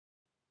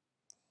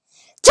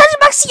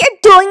actually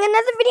are doing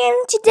another video,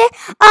 and today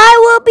I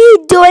will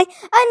be doing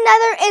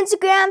another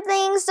Instagram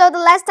thing. So the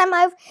last time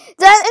I've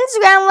done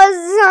Instagram was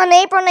on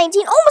April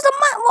 19th, almost a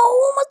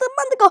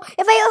month ago.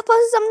 If I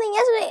posted something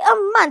yesterday, a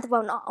month,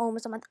 well, not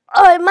almost a month,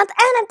 a month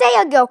and a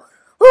day ago.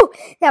 Whew,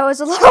 that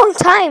was a long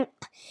time.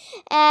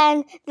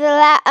 And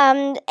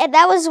and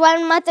that was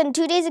 1 month and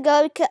 2 days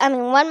ago.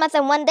 1 month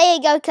and 1 day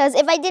ago. Because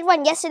if I did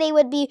one yesterday, it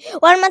would be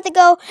 1 month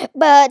ago.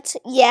 But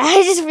yeah,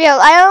 I just feel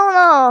I don't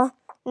know.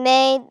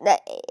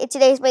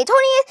 Today's May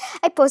 20th.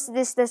 I posted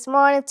this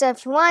morning, so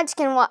if you want,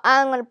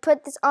 I'm gonna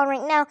put this on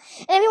right now.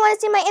 And if you want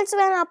to see my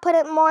Instagram, I'll put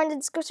it more in the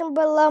description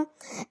below.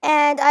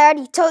 And I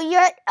already told you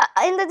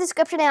in the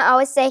description. I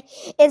always say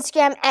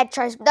Instagram at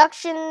Charles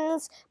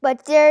Productions.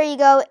 But there you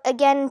go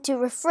again to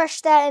refresh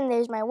that. And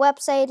there's my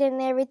website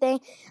and everything.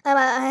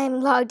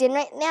 I'm logged in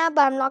right now,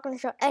 but I'm not gonna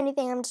show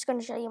anything. I'm just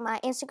gonna show you my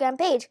Instagram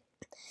page.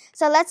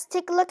 So let's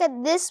take a look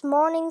at this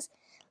morning's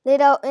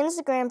little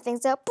Instagram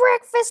thing. So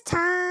breakfast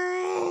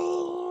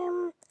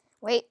time.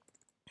 Wait.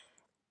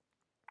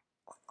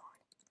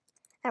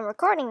 I'm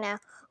recording now.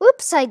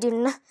 Whoops,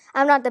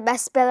 I'm not the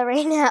best speller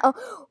right now.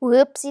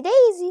 Whoopsie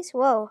daisies.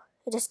 Whoa,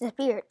 it just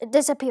disappeared. It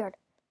disappeared.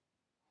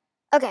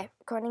 Okay,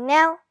 recording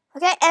now.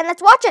 Okay, and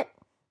let's watch it.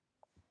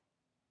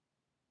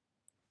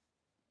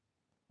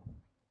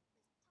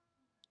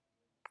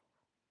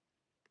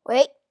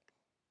 Wait.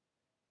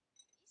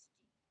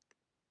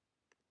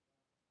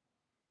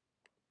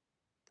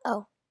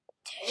 Oh.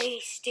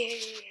 Tasty.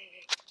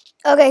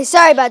 Okay,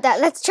 sorry about that.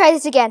 Let's try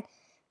this again.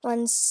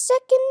 1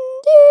 second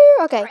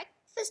here. Okay.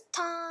 Breakfast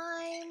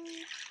time.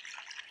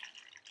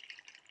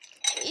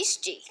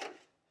 Tasty.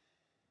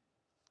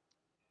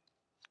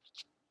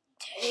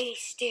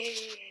 Tasty.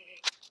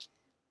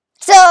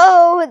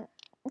 So,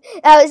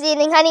 I was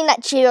eating Honey Nut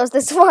Cheerios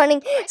this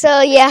morning.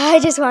 So, yeah, I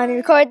just wanted to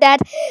record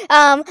that.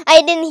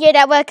 I didn't hear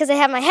that well because I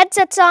have my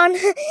headsets on.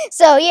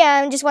 So,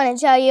 yeah, I just want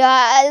to tell you,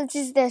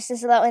 there's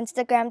this little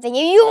Instagram thing.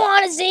 If you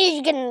want to see,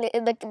 you can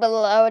look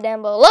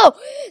down below.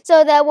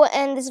 So, that will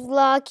end this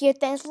vlog here.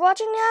 Thanks for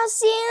watching. I'll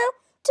see you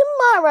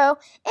tomorrow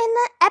in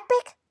an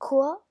epic,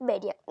 cool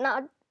video.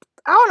 Now,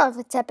 I don't know if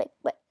it's epic,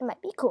 but it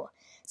might be cool.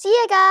 See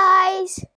ya, guys.